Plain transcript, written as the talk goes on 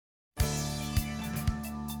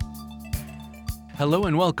Hello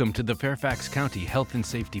and welcome to the Fairfax County Health and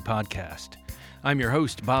Safety Podcast. I'm your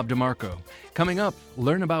host, Bob DeMarco. Coming up,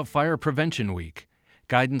 learn about Fire Prevention Week,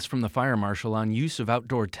 guidance from the Fire Marshal on use of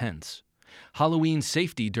outdoor tents, Halloween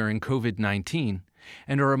safety during COVID-19,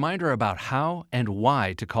 and a reminder about how and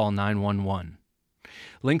why to call 911.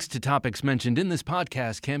 Links to topics mentioned in this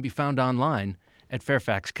podcast can be found online at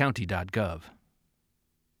fairfaxcounty.gov.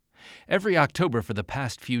 Every October for the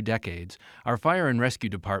past few decades, our Fire and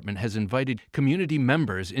Rescue Department has invited community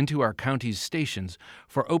members into our county's stations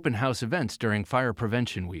for open house events during Fire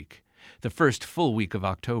Prevention Week, the first full week of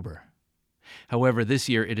October. However, this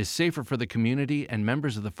year it is safer for the community and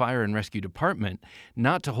members of the Fire and Rescue Department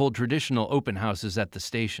not to hold traditional open houses at the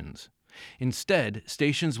stations. Instead,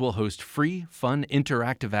 stations will host free, fun,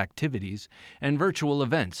 interactive activities and virtual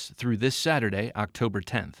events through this Saturday, October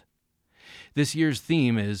 10th. This year's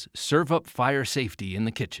theme is Serve Up Fire Safety in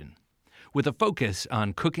the Kitchen, with a focus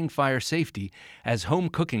on cooking fire safety, as home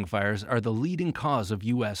cooking fires are the leading cause of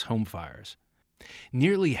U.S. home fires.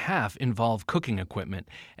 Nearly half involve cooking equipment,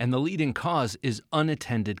 and the leading cause is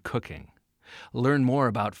unattended cooking. Learn more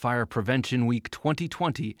about Fire Prevention Week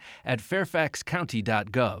 2020 at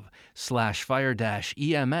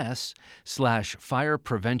fairfaxcounty.gov/fire-EMS/Fire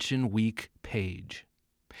Prevention Week page.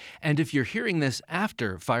 And if you're hearing this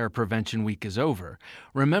after Fire Prevention Week is over,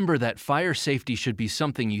 remember that fire safety should be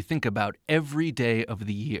something you think about every day of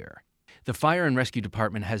the year. The Fire and Rescue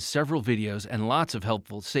Department has several videos and lots of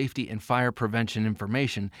helpful safety and fire prevention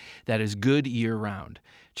information that is good year-round.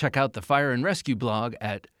 Check out the Fire and Rescue blog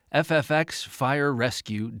at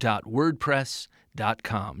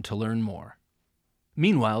ffxfirerescue.wordpress.com to learn more.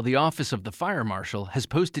 Meanwhile, the Office of the Fire Marshal has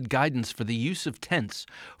posted guidance for the use of tents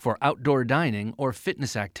for outdoor dining or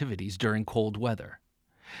fitness activities during cold weather.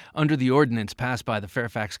 Under the ordinance passed by the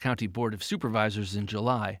Fairfax County Board of Supervisors in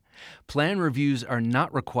July, plan reviews are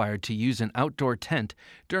not required to use an outdoor tent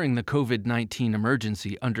during the COVID-19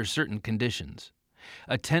 emergency under certain conditions.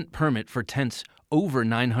 A tent permit for tents over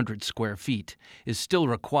 900 square feet is still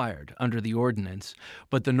required under the ordinance,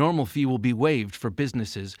 but the normal fee will be waived for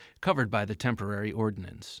businesses covered by the temporary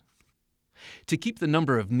ordinance. To keep the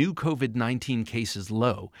number of new COVID-19 cases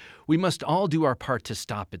low, we must all do our part to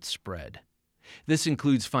stop its spread. This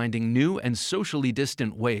includes finding new and socially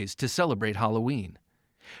distant ways to celebrate Halloween.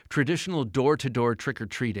 Traditional door-to-door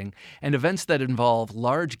trick-or-treating and events that involve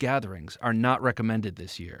large gatherings are not recommended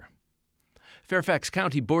this year. Fairfax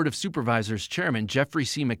County Board of Supervisors Chairman Jeffrey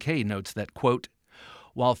C. McKay notes that, quote,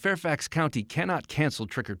 "While Fairfax County cannot cancel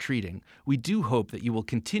trick-or-treating, we do hope that you will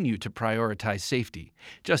continue to prioritize safety,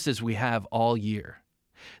 just as we have all year.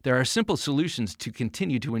 There are simple solutions to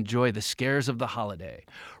continue to enjoy the scares of the holiday.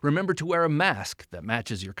 Remember to wear a mask that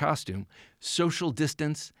matches your costume, social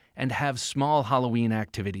distance, and have small Halloween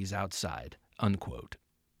activities outside," unquote.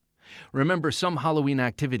 Remember, some Halloween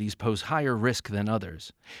activities pose higher risk than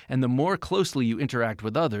others, and the more closely you interact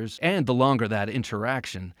with others, and the longer that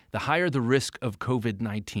interaction, the higher the risk of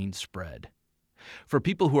COVID-19 spread. For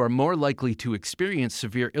people who are more likely to experience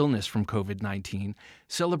severe illness from COVID-19,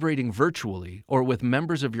 celebrating virtually or with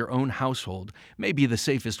members of your own household may be the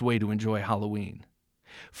safest way to enjoy Halloween.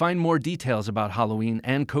 Find more details about Halloween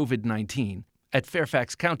and COVID-19 at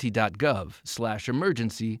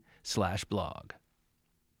fairfaxcounty.gov/emergency/blog.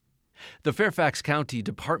 The Fairfax County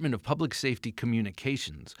Department of Public Safety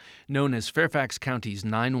Communications, known as Fairfax County's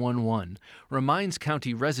 911, reminds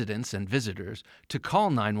county residents and visitors to call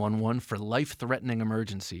 911 for life-threatening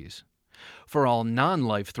emergencies. For all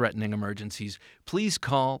non-life-threatening emergencies, please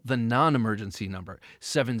call the non-emergency number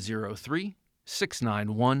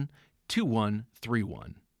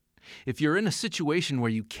 703-691-2131. If you're in a situation where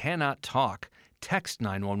you cannot talk, text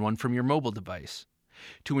 911 from your mobile device.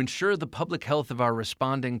 To ensure the public health of our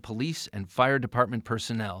responding police and fire department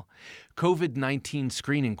personnel, COVID-19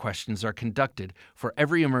 screening questions are conducted for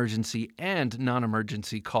every emergency and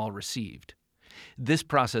non-emergency call received. This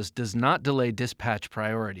process does not delay dispatch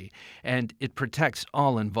priority, and it protects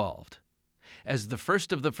all involved. As the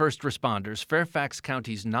first of the first responders, Fairfax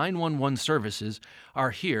County's 911 services are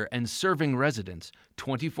here and serving residents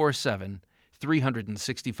 24/7,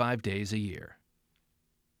 365 days a year.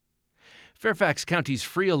 Fairfax County's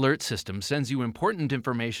free alert system sends you important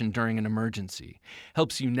information during an emergency,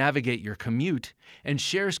 helps you navigate your commute, and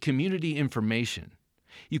shares community information.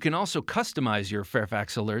 You can also customize your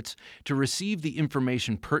Fairfax alerts to receive the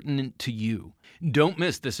information pertinent to you. Don't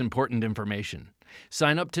miss this important information.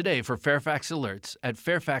 Sign up today for Fairfax Alerts at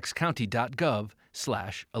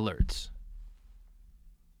fairfaxcounty.gov/alerts.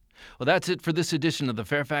 Well, that's it for this edition of the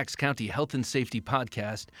Fairfax County Health and Safety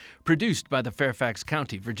Podcast, produced by the Fairfax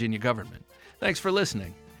County, Virginia government. Thanks for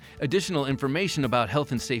listening. Additional information about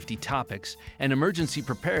health and safety topics and emergency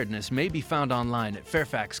preparedness may be found online at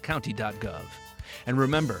fairfaxcounty.gov. And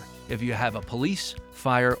remember, if you have a police,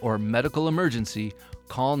 fire, or medical emergency,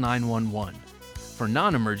 call 911. For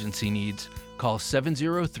non-emergency needs, call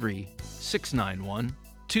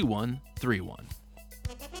 703-691-2131.